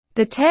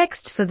The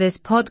text for this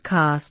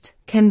podcast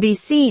can be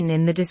seen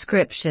in the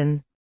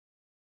description.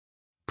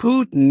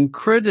 Putin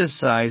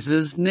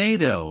criticizes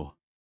NATO.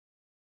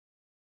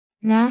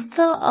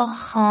 NATO ó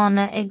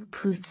chána ag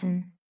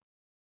Putin.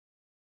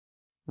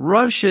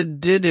 Russia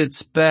did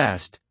its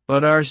best,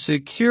 but our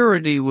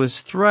security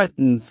was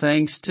threatened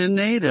thanks to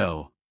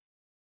NATO.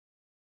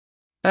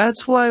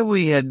 That's why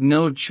we had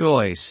no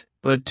choice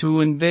but to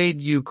invade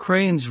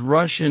Ukraine's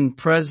Russian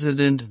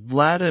President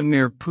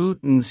Vladimir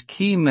Putin's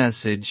key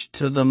message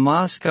to the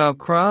Moscow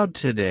crowd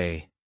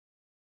today.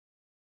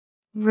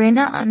 Rinne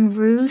an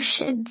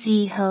Rúis a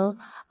díthel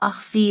ach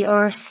bhí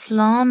ar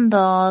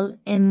slándal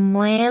I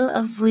mbaol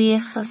a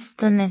bhuíochas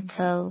do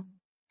NATO.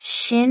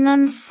 Sin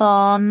an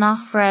fá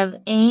nach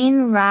raibh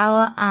aon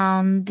rogha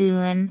ann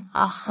dúin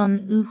ach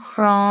an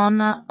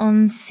Uachtaráin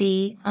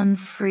ionsaí an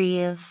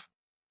phríomh.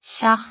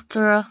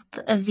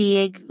 Cheachtareacht a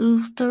bhí ag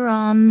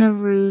Uachtarán na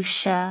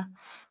Rúise,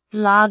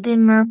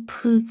 Vladimir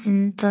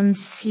Putin don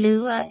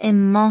slua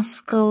in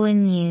Moscow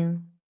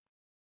inniu.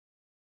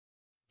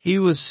 He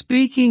was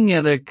speaking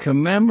at a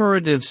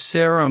commemorative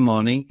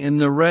ceremony in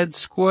the Red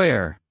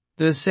Square,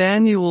 this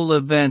annual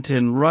event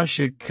in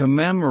Russia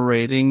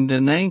commemorating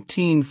the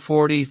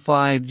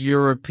 1945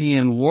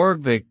 European war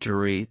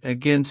victory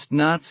against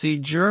Nazi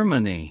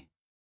Germany.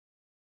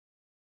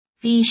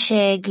 Bhí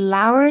sé ag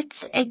labhairt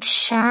ag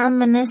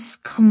searmanas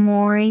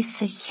comóirí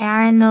sa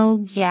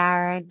chearnóg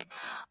ghearg,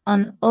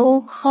 an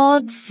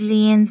ócáid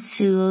bhliain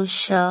túil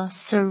seo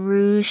sa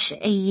Rúis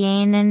a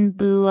dhéanann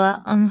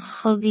bua an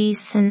chogaí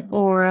san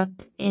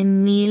Eorp I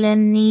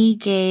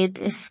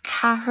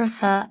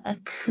 1945 I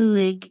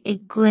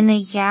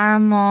gcoinne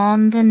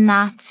Ghearmáin de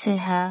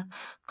Náitithe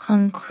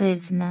chun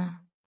cuimhne.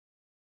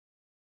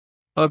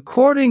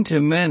 According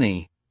to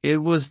many, it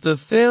was the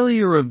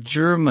failure of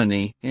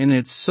Germany in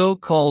its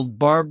so-called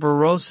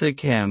Barbarossa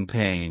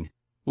campaign,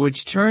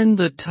 which turned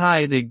the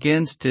tide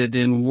against it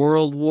in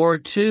World War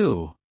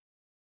II.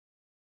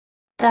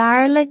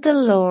 Darla go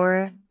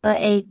leor ba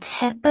é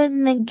teipead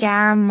na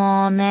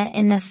Gearmáine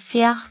ina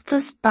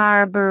feachtas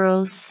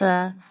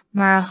Barbarossa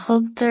mar a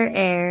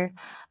thugtar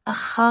a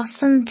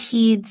chasan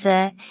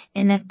tíde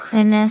ina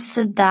coinne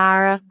sa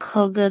dara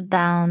cogadh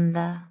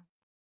domhanda.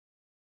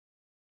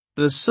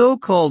 The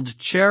so-called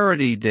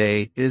Charity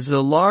Day is a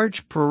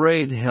large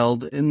parade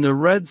held in the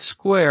Red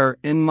Square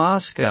in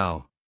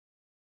Moscow.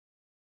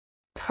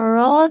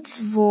 Paráid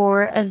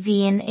mhór a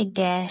bhíonn I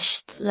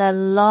gceist le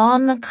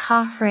lá na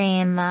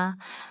cathréime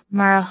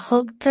mar a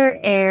thugtar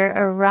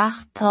a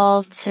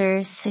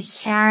reachtáiltear sa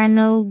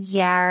chearnóg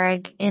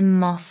ghearg in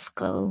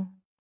Moscow.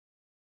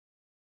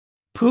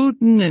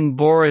 Putin and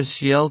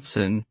Boris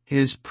Yeltsin,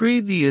 his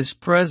previous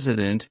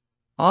president,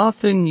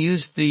 often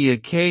used the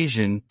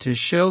occasion to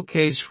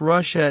showcase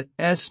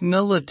Russia's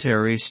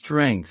military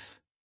strength.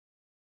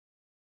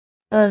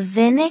 Ba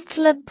mhinic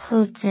le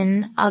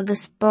Putin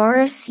agus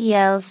Boris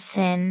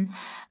Yeltsin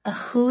a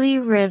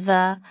chuaigh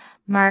roimhe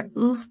mar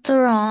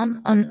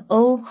Uachtarán an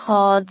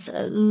ócáid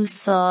a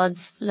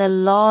úsáid le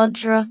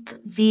láidireacht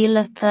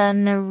mhíleata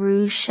na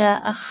Rúise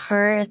a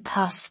chur I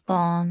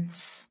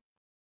taspáins.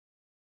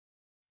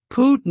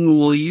 Putin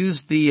will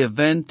use the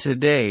event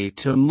today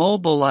to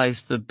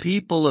mobilize the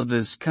people of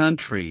his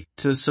country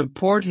to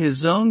support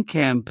his own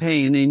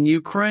campaign in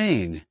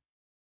Ukraine.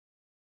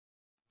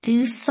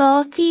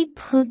 D'úsáidí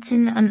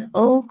Putin an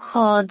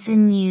ócáid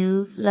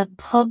inniu le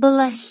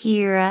pobal a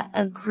shíre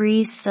a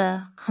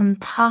gréasa chun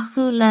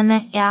tacú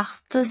lena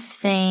eachtas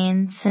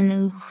féin san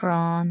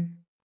Uachtarán.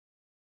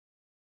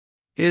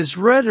 His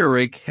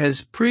rhetoric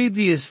has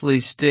previously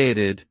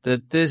stated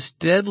that this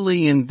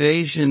deadly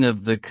invasion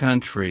of the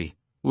country,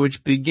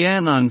 which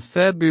began on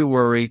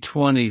February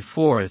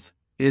 24th,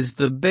 is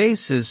the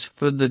basis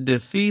for the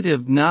defeat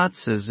of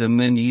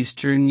Nazism in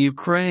eastern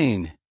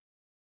Ukraine.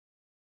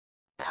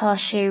 Tá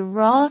sé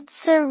ráit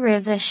sa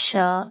roimhe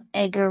seo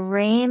ag a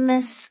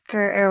réimeas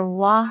gur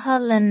mhaithe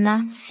le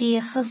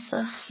Natsíochas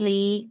a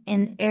chlí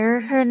in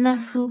oirthear na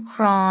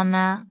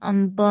Uachtaráine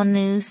an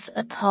bunús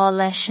atá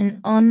leis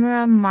an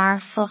ionradh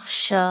marfach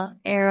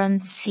seo an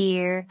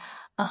tír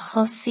a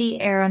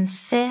thosaigh an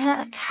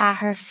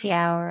 24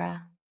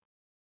 feabhra.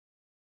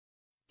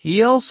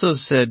 He also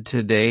said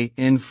today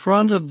in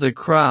front of the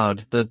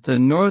crowd that the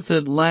North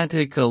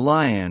Atlantic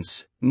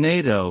Alliance,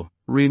 NATO,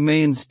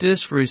 remains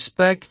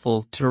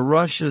disrespectful to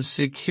Russia's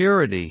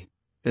security,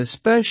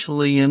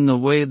 especially in the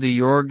way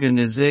the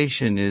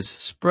organization is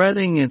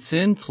spreading its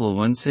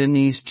influence in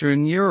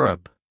Eastern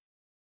Europe.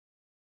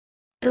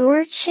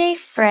 Dúirt sé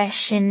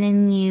freisin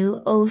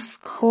inniu os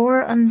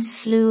comhair an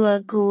slua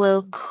go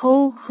bhfuil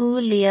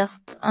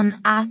comhthúileacht an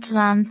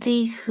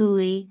Atlantaigh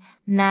Thuaidh,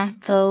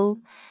 NATO,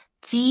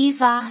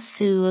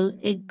 díbhreasúil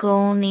I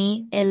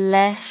gcónaí I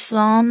le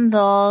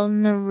slándal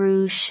na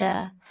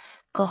Rúise,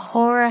 go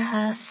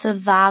háirithe sa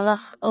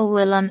bhealach ó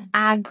bhfuil an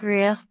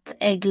eagraíocht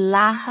ag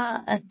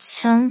leatha a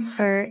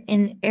tionchar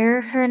in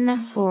oirthear na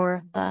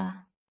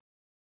Eorpa.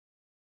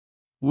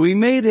 We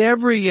made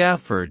every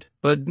effort,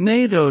 but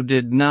NATO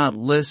did not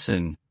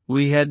listen.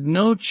 We had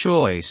no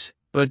choice,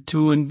 but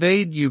to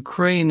invade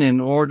Ukraine in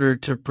order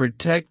to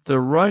protect the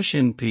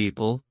Russian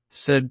people,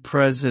 said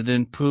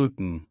President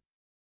Putin.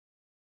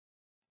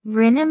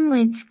 Rinne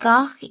muid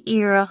gach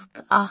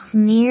iarracht ach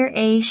níor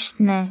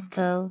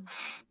éisneachtal,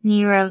 ní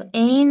raibh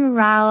aon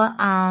rogha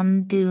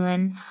ann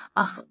dúinn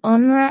ach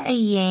ionradh a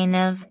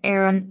dhéanamh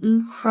ar an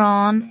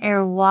Uachtaráin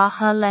ar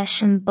mhaithe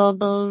leis an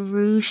bpobal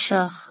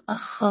Rúiseach a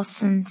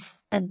chosaint,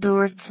 a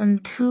dúirt an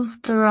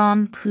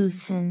t-Uachtarán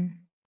Putin.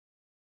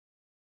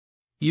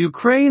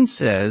 Ukraine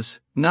says,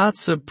 not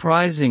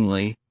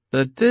surprisingly,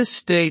 that this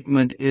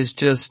statement is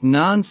just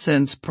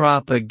nonsense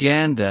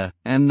propaganda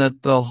and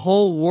that the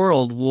whole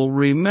world will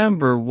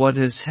remember what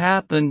has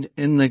happened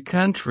in the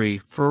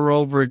country for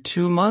over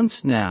 2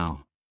 months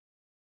now.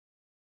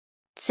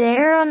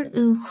 Deir an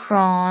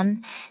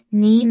Uachtaráin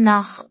ní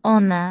nach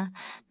iona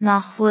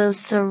nach bhfuil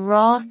sa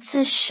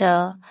ráite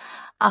seo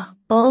ach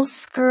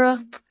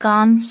bolscaireacht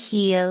gan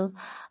chiall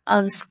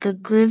agus go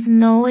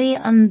gcuimhneoidh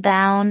an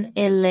domhan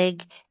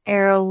uilig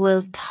ar a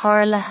bhfuil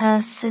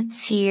tarlaithe sa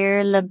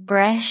tír le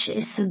breis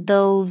is a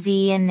dó mhí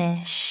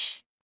anois.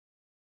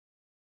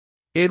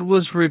 It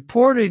was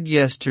reported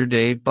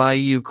yesterday by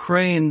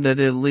Ukraine that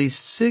at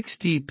least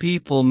 60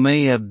 people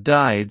may have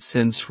died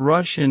since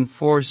Russian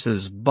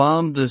forces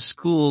bombed a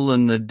school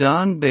in the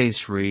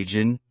Donbas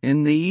region,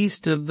 in the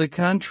east of the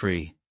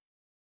country.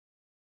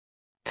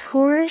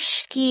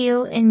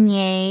 Tuairiscíodh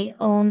inné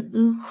ón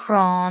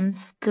Uachtaráin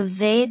go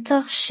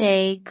bhféadfadh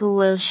sé go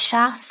bhfuil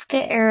seasca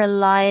ar a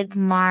laghad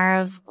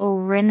marbh ó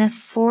rinne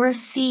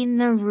fórsaí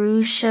na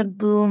Rúise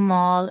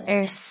buamáil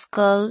ar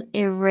scoil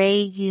i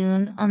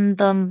réigiún an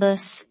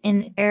Donbas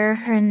in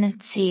oirthear na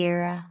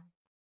tíre.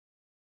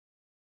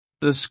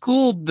 The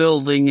school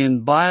building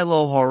in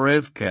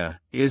Bilohorivka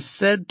is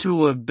said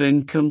to have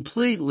been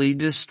completely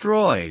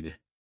destroyed.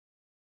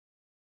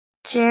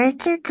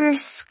 Deirtear gur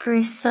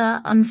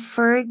scriosadh an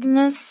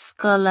foirgnimh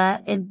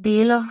scoile I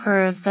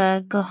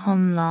Bilohorivka go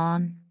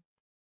hiomlán.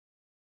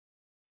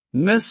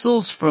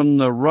 Missiles from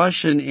the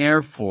Russian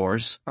Air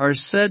Force are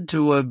said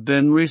to have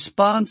been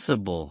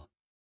responsible.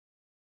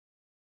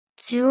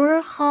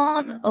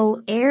 Dúrchán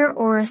ó Air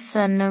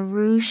Orsa na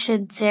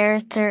Rúise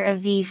deirtear a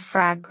bhí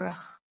freagrach.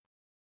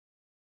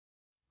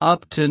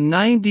 Up to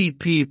 90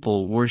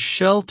 people were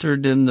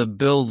sheltered in the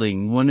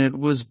building when it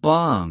was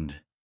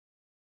bombed.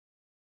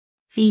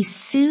 Bhí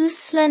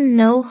suas le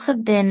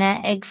 9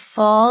 duine ag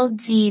fáil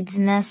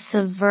dídeanna sa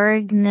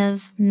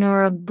bhfoirgnimh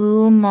nuair a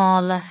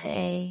buamáladh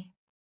é.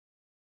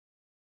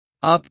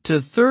 Up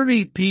to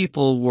 30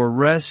 people were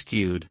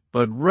rescued,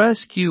 but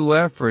rescue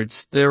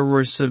efforts there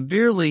were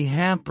severely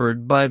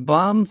hampered by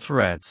bomb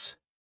threats.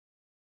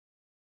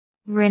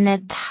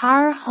 Rinne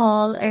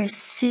tarrtháil ar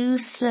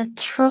suas le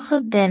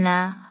 3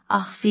 duine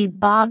ach bhí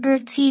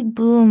bagartaí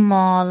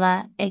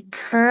buamála ag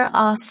cur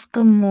as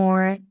go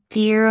mór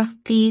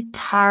díreachtaí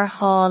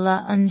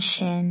tarrthála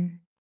ansin.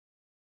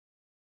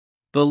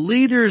 The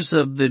leaders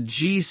of the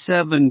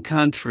G7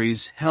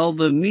 countries held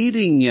a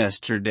meeting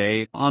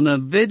yesterday on a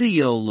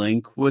video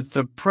link with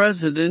the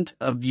President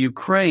of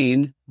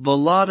Ukraine,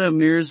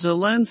 Volodymyr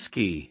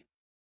Zelensky.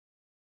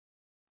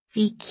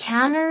 Bhí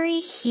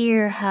ceannairí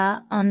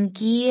thiartha an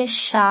gcia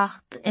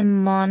seacht I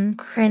mbun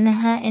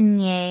cruinnithe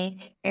inné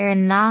ar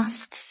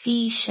nasc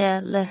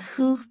físe le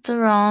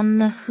Uachtarán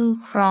na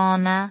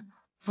Ucráine,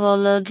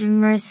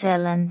 Volodymyr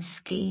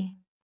Zelensky.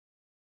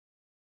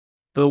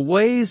 The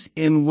ways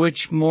in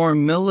which more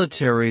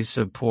military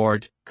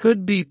support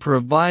could be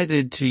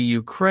provided to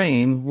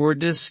Ukraine were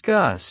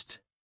discussed.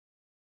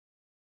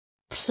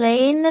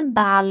 Plé na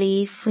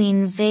bailí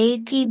faoin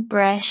bhéadaí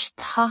breis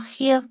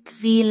tacaíocht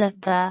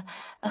mhíleata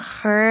a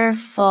chur ar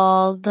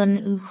fáil don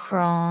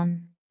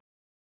Uachtaráin.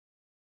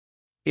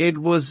 It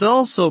was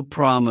also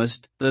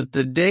promised that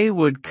the day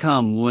would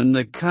come when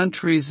the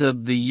countries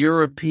of the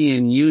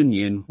European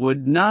Union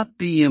would not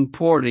be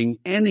importing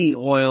any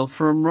oil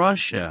from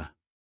Russia.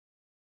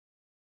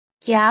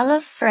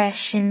 Gealla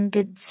freisin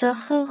go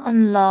dtugadh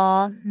an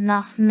lá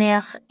nach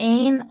mbeadh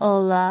aon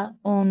ola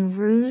ón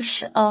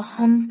Rúis á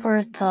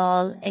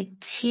thimpeartáil ag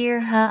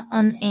tíortha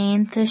an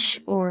Aontais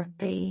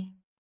Eorpaí.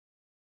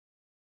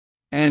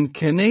 And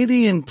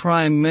Canadian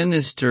Prime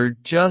Minister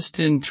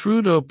Justin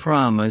Trudeau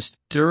promised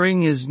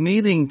during his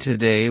meeting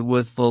today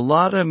with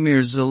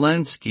Volodymyr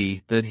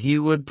Zelensky that he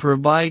would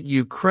provide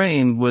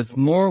Ukraine with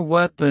more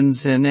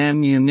weapons and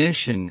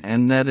ammunition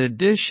and that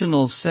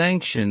additional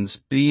sanctions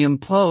be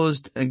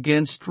imposed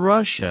against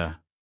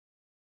Russia.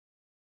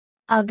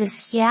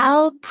 Agus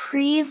gheall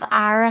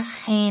príomh-aire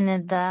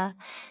Chéineadá,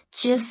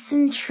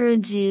 Justin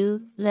Trudeau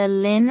le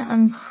linn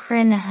an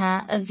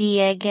chruinnithe a bhí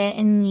aige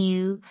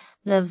inniu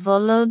le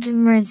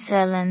Volodymyr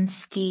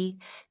Zelensky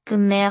go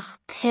mbeadh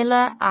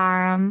tuilleadh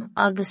airm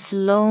agus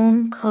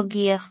lón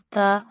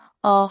cogaíochta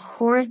á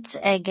thabhairt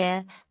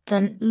aige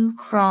don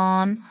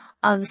Uachtaráin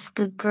agus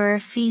go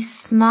gcuirfí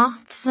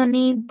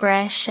smachtbhannaí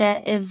breise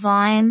I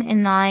bhfeidhm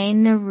in aghaidh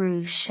na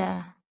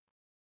Rúise.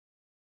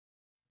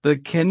 The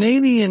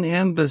Canadian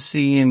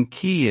Embassy in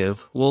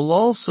Kyiv will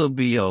also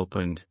be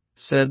opened,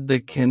 said the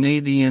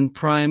Canadian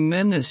Prime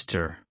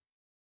Minister.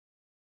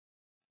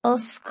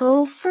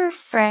 Oscófar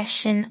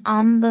freisin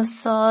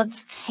ambasáid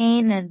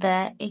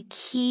Chéineada I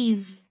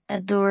Kyiv a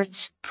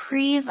dúirt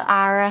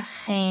príomh-aire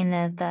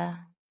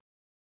Chéineada.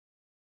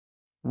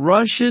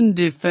 Russian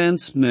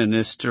Defense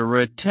Minister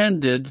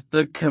attended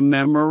the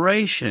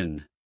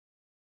commemoration.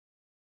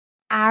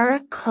 Aire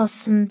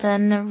cosanta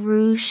na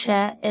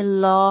Rúise I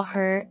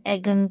láthair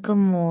ag an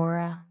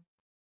gcomóra.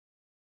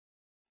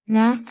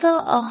 Neathal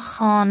ó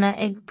chána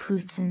ag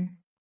Putin.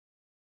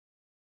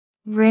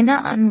 Rinne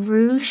an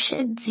Rúis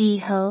I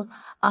dtíthill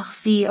ach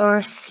bhí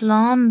ar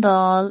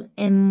slándáil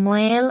I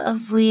mbaol a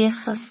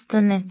bhuíochas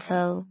den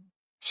Italy.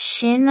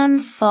 Sin an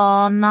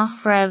fáth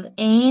nach raibh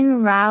aon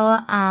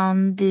rogha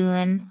ann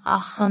dúin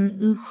ach an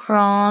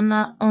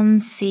Uachtaráin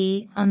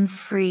ionsaí an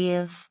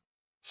phríomh.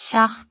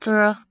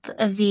 Cheachtareacht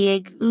a bhí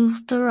ag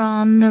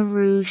Uachtarán na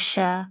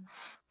Rúise,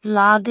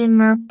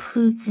 Vladimir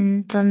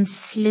Putin don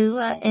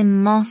slua I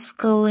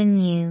Moscow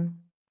inniu.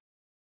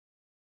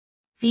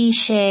 Bhí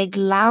sé ag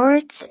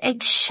labhairt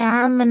ag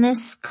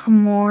searmanas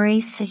comóraí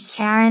sa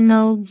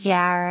chearnóg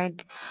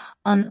ghearg,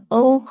 an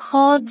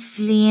ócáid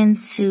bhliain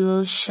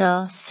túil seo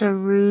sa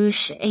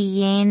Rúis a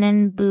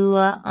dhéanann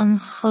bua an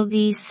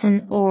chogaí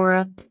san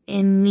Eorp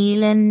I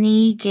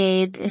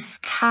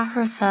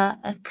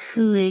 1945 I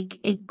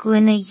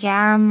gcoinne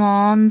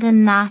Ghearmáin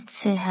den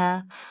Náitithe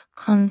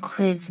chun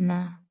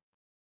cuimhne.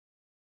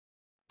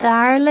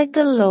 Darla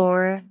go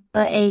leor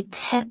ba é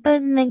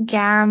teipead na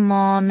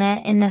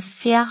Gearmáine ina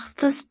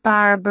Feachtas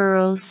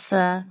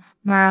Barbarossa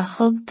mar a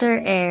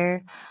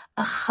thugtar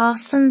a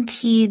chasan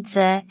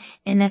tíde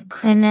ina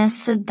coinne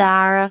sa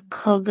dara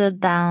cogadh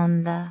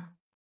domhanda.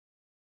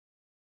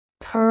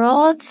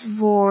 Paráid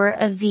mhór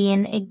a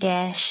bhíonn I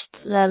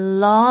gceist le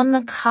lá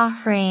na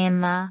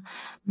Cathraima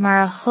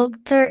mar a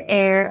thugtar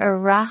a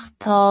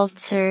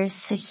reachtáiltear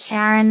sa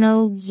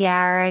chearnóg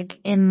ghearg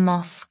I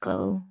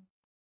Moscow.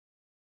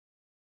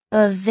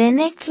 Ba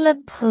mhinic le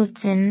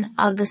Putin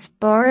agus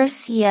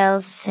Boris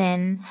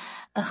Yeltsin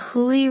a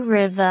chuaigh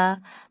roimhe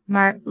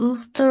mar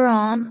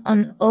Uachtarán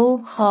an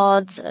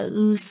ócáid a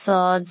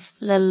úsáid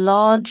le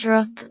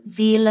láidreacht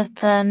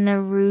mhíleata na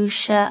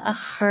Rúise a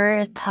chur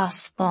I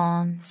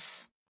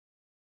taspáins.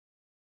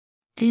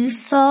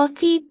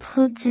 D'úsáidtear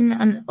Putin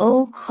an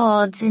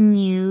ócáid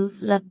inniu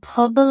le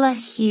pobal a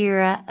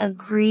shíre a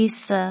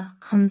gréasa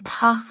chun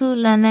tacú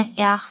lena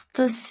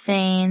oireachtas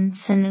féin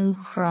san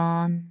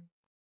Uachtarán.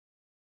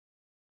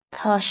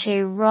 Tá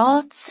sé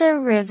ráit sa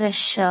roimhe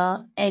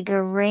seo ag a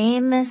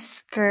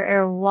réimeas gur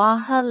ar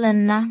mhaithe le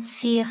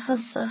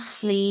naitíochas a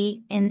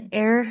chlí in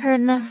oirthear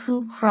na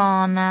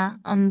Uachtaráine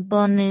an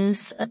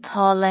bunús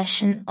atá leis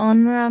an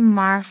ionradh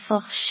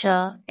marfach seo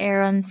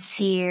ar an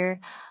tír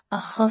a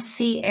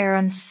thosaigh ar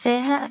an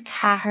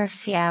 24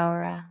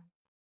 feabhra.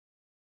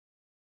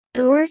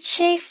 Dúirt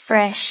sé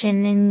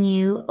freisin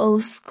inniu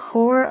os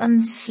comhair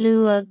an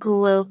slua go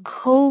bhfuil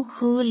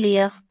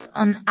comhghuaillíocht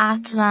an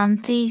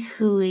Atlantí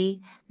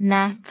Chuaigh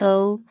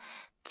NATO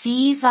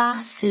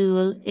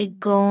díbhreasúil I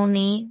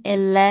gcónaí I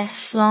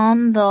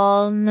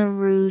leithleándáil na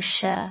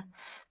Rúise,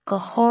 go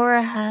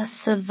háirithe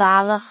sa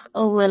bhealach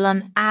ó bhfuil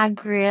an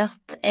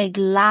eagraíocht ag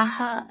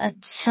leatha a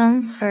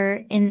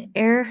tionchar in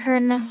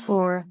oirthear na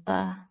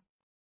Eorpa.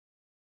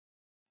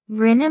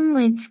 Rinne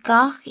muid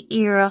gach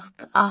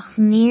iarracht ach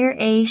níor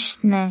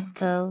éist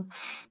NATO,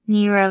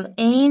 ní raibh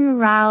aon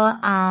rogha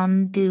ann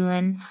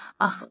dúin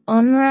ach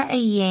ionradh a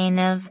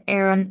dhéanamh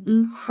ar an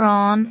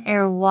Uachtarán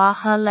ar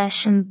mhaithe leis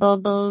an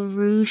bpobal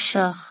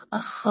Rúiseach a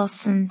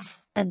chosaint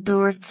a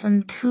dúirt an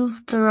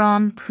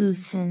t-Uachtarán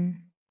Putin.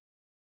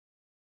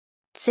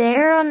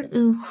 Deir an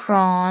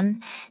Uachtarán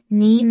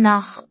ní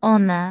nach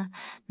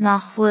ionadh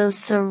nach bhfuil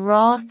sa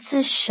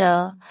ráite seo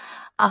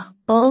ach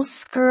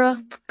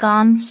bolscaireacht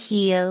gan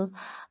chiall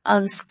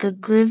agus go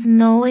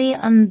gcuimhnóidh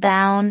an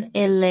domhan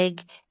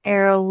uilig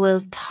ar a bhfuil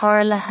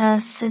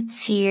tarlaithe sa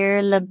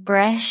tír le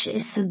breis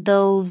is a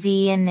dó bhí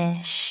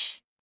anois.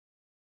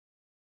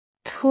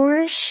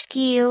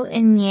 Tuairiscíodh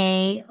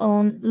inné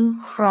ón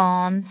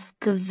Uachtarán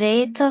go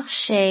bhféadfadh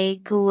sé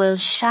go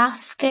bhfuil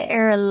seasca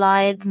ar a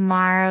laghad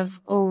marbh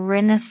ó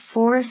rinne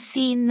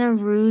fórsaí na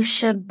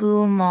Rúise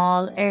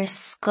buamáil ar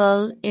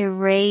scoil I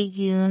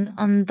réigiún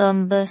an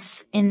Donbass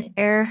in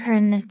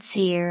oirthear na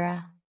tíre.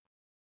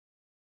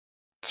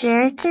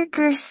 Deirtear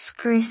gur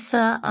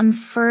scriosadh an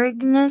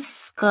foirgnimh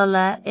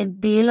scoile I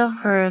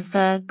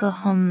Béalachorva go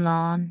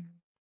hiomlán.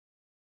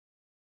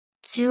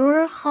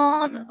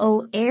 Dúrachán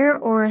ó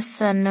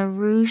Air-Orsa na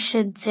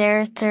Rúise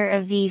deirtear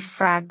a bhí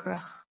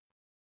freagrach.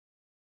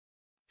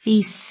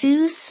 Bhí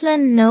suas le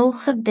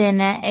nócha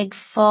duine ag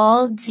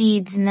fáil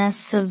dídeanna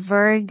sa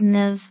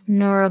bhfoirgnimh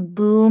nuair a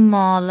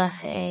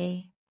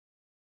buamálacha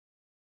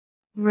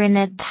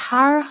Rinne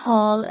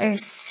tarrtháil ar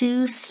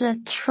suas le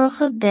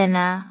trocha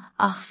duine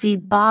ach bhí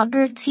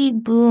bagartí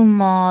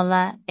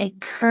buamála ag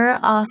cur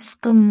as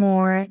go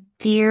mór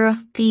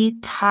díreachtaí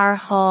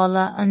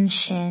tarrthála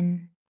ansin.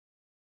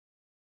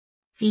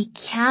 Bhí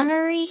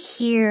ceannairí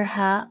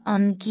thíortha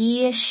an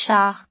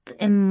 27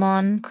 I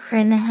mbun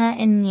cruinnithe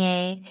inné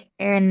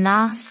ar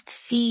nasc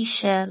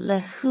físe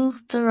le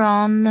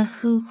Uachtarán na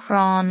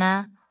Uachtaráine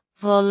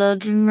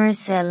Volodymyr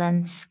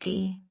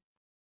Zelensky.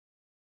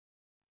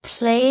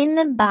 Plé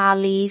na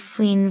bailí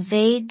faoin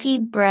mhéadaí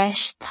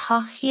breis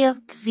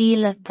taithíocht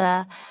mhíleata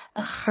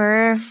a chur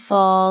ar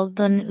fáil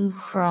don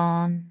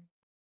Uachtaráin.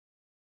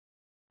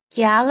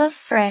 Gealla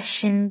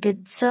freisin go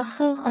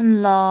dtiochadh an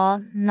lá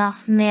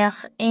nach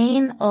mbeadh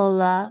aon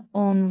ola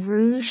ón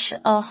rúis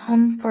á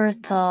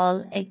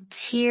thiompórtáil ag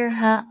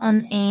tíortha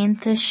an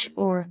Aontais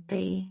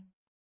Eorpaí.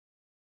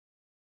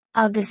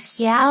 Agus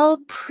gheall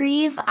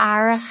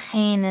príomh-aire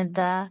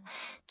Chéineadá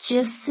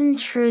Justin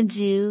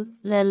Trudeau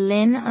le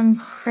linn an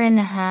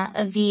chruinnithe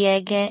a bhí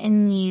aige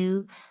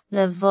inniu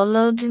le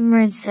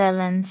Volodymyr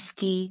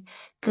Zelensky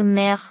go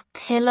mbeadh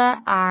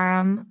tuilleadh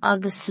airm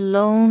agus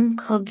lón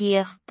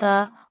cogaíochta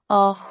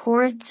á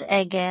thabhairt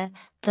aige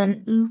don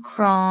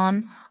Uachtaráin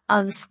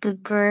agus go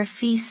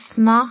gcuirfí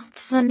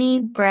smachtbhannaí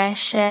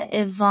breise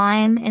i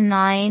bhfeidhm in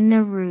aghaidh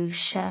na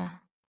Rúise.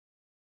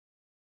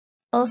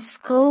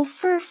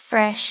 Oscófar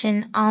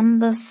freisin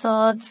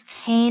ambasáid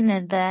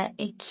Chéineadá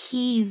i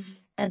Kyiv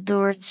a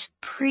dúirt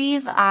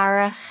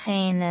príomh-aire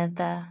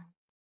Chéineadá.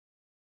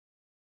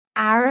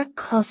 Aire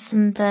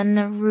cosanta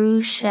na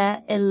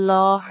Rúise I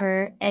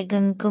láthair ag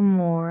an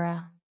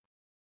gcomóra.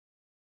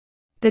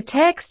 The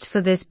text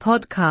for this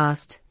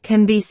podcast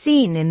can be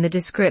seen in the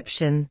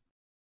description.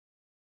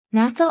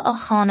 Neathal ó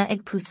chána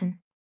ag Putin.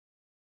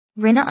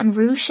 Rinne an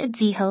Rúis a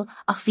ddíthil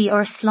ach bhí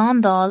ar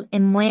slándáil I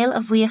mbaol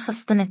a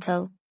bhuíochas don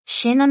Ító.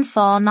 Sin an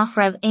fá nach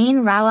raibh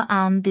aon rogha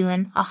ann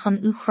dúin ach an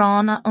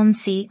Uachtaráin a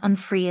ionsaí an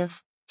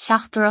phríomh.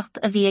 Cheachtareacht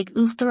a bhí ag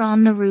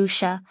Uachtaráin na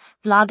Rúise,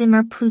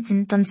 Vladimir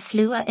Putin don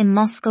slua I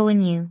Moscow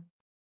inniu.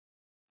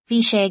 Bhí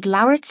sé ag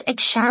labhairt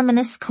ag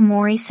searmanas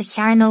comóirí sa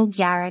chearnóg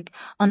Ghearg,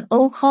 an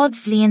ócáid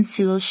bhliain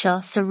túil seo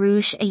sa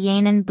Rúis a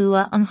dhéanann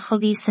bua an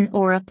chogaí san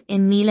Eorp I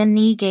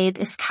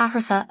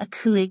 1945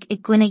 I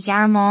gcoinne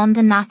Gearmáin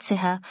de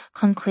Náitithe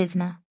chun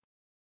cuimhne.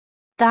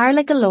 Dar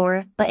le go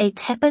leor ba é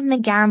tepid na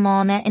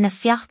Gearmáine ina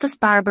Feachtas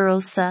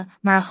Barbarossa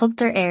mar a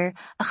thugtar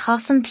a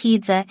chasan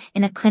tíide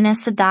ina cuine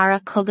sa dara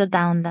coga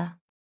damhanda.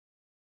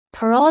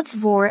 Paráid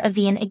mhór a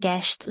bhíonn I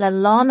gceist le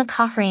lá na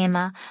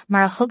Cathraima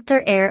mar a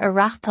thugtar a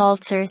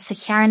reachtáiltear sa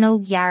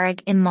chearnóg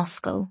Ghearg I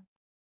Moscow.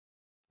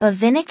 Ba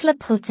mhinic le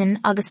Putin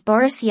agus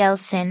Boris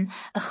Yeltsin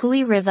a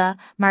chuaigh roimhe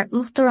mar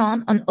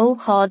Uachtaráin an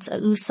ócáid a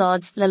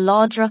úsáid le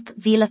láidreacht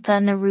mhíleata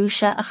na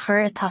Rúise a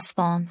chur I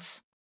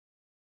taspáins.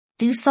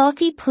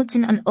 Dúsátaí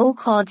Putin an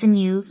ócáid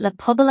inniu le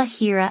pobal a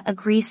shíre a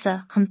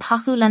gríosa chun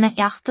tathú lena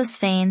eachtas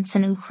féin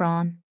san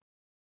Uachtaráin.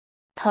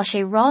 Tá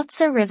sé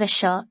ráitsa roimhe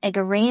seo ag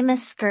a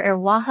réimeas gur ar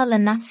mhaithe le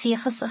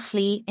naitsaíochas a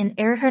chlí in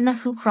oirthear na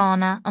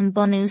Uachtaráine an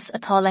bunús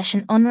atá leis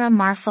an ionradh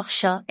marfach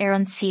seo ar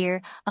an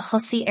tír a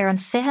thosaigh ar an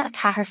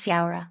 24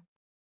 feabhra.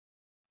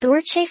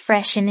 Dúirt sé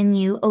freisin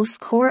inniu os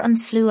cóir an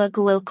slua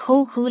go bhfuil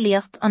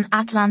cóthúileacht an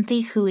Atlantaí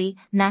Chuaigh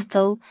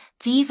NATO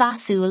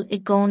díbhasúil I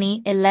gcónaí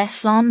I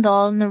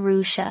leithleándáil na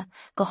Rúise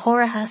go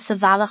háirithe sa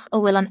bhealach ó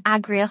bhfuil an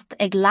eagraíocht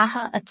ag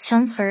leatha a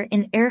tionchar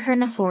in oirthear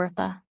na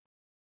Eorpa.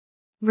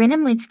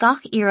 Rinne muid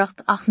gach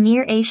iirecht ach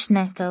níor éis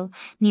NATO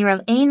ní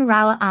raibh aon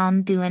rogha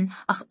ann dúin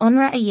ach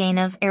ionradh a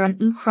dhéanamh ar an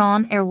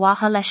Uachtaráin ar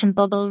mhaithe leis an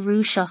bpobal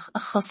Rúiseach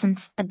a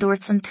chosint a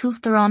dúirt an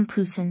Tuachtaráin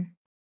Putin.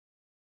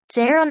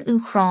 Deir an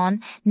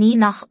Uachtaráin ní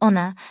nach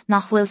iona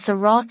nach bhfuil sa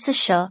ráitsa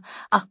seo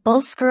ach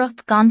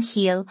bolscaireacht gan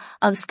chiall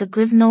agus go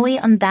gcuimhnóigh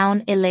an domhan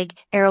uilig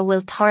ar a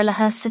bhfuil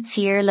tarlaithe sa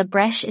tír le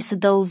breis is a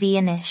dó bhí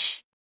anois.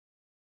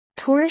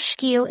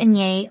 Tuairiscíodh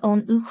inné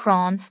ón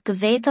Uachtaráin go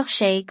bhféadfadh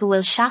sé go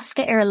bhfuil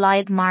seasca ar a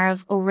laghad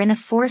marbh ó rinne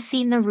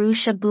fórsaí na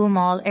Rúise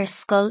buamáil ar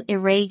scoil I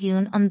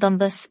réigiún an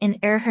Donbass in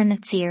oirthear na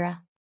tíre.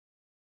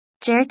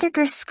 Deirtear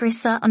gur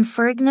scriosadh an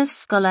foirgnimh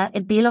scoile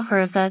I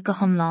Bielorussia go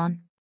hiomlán.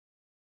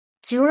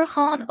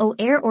 Dúracháin ó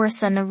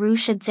orsa na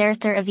Rúise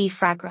deirtear a bhí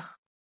freagrach.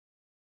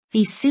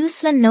 Bhí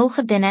suas le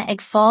nócha duine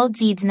ag fáil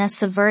díobna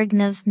sa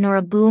bhfoirgnimh nuair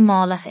a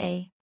buamálach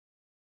é.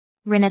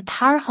 Rinne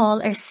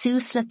tarrtháil ar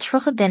suas le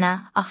trocha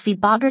duine ach bhí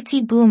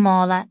bagartaí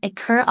buamála ag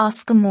cur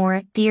as go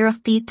mór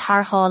díreachtaí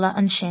tarrthála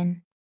an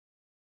sin.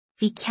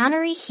 Bhí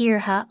ceannairí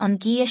thiartha an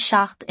gcí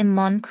seacht I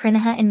mbun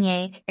cruinnithe inné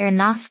ar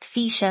nasc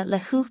físe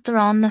le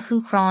Uachtaráin na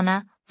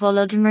Uachtaráine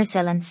Volodymyr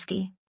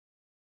Zelensky.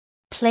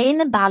 Plé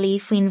na bailí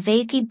faoin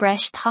mhéadaí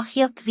breis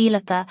taithíocht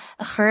mhíleata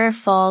a chur ar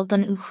fáil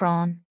don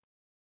Uachtaráin.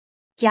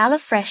 Gealla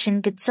freisin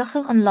go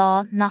dtiochadh an lá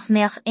nach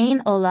mbeadh aon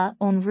ola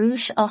ón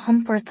rúis á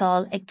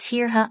thiompórtáil ag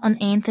tíortha an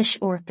Aontais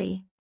Eorpaí.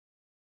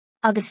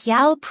 Agus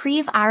gheall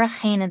príomh-aire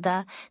Chéineadá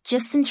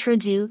Justin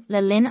Trudeau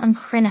le linn an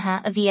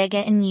chruinnithe a bhí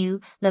aige inniu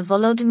le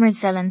Volodymyr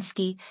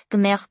Zelensky go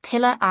mbeadh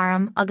tuilleadh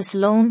airm agus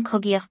lón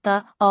cogaíochta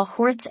á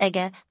thabhairt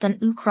aige don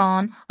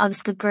Uachtaráin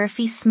agus go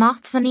gcuirfí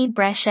smachtbhannaí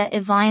breise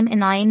I bhfeidhm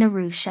in aghaidh na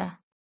Rúise.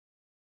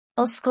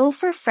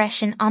 Oscófar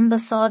freisin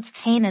ambasáid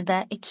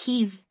Chéineadá I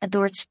Kyiv a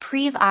dúirt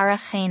príomh-aire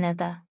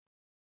Chéineadá.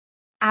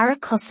 Aire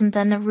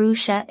cosanta na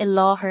Rúise I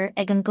láthair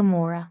ag an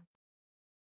gcomóra.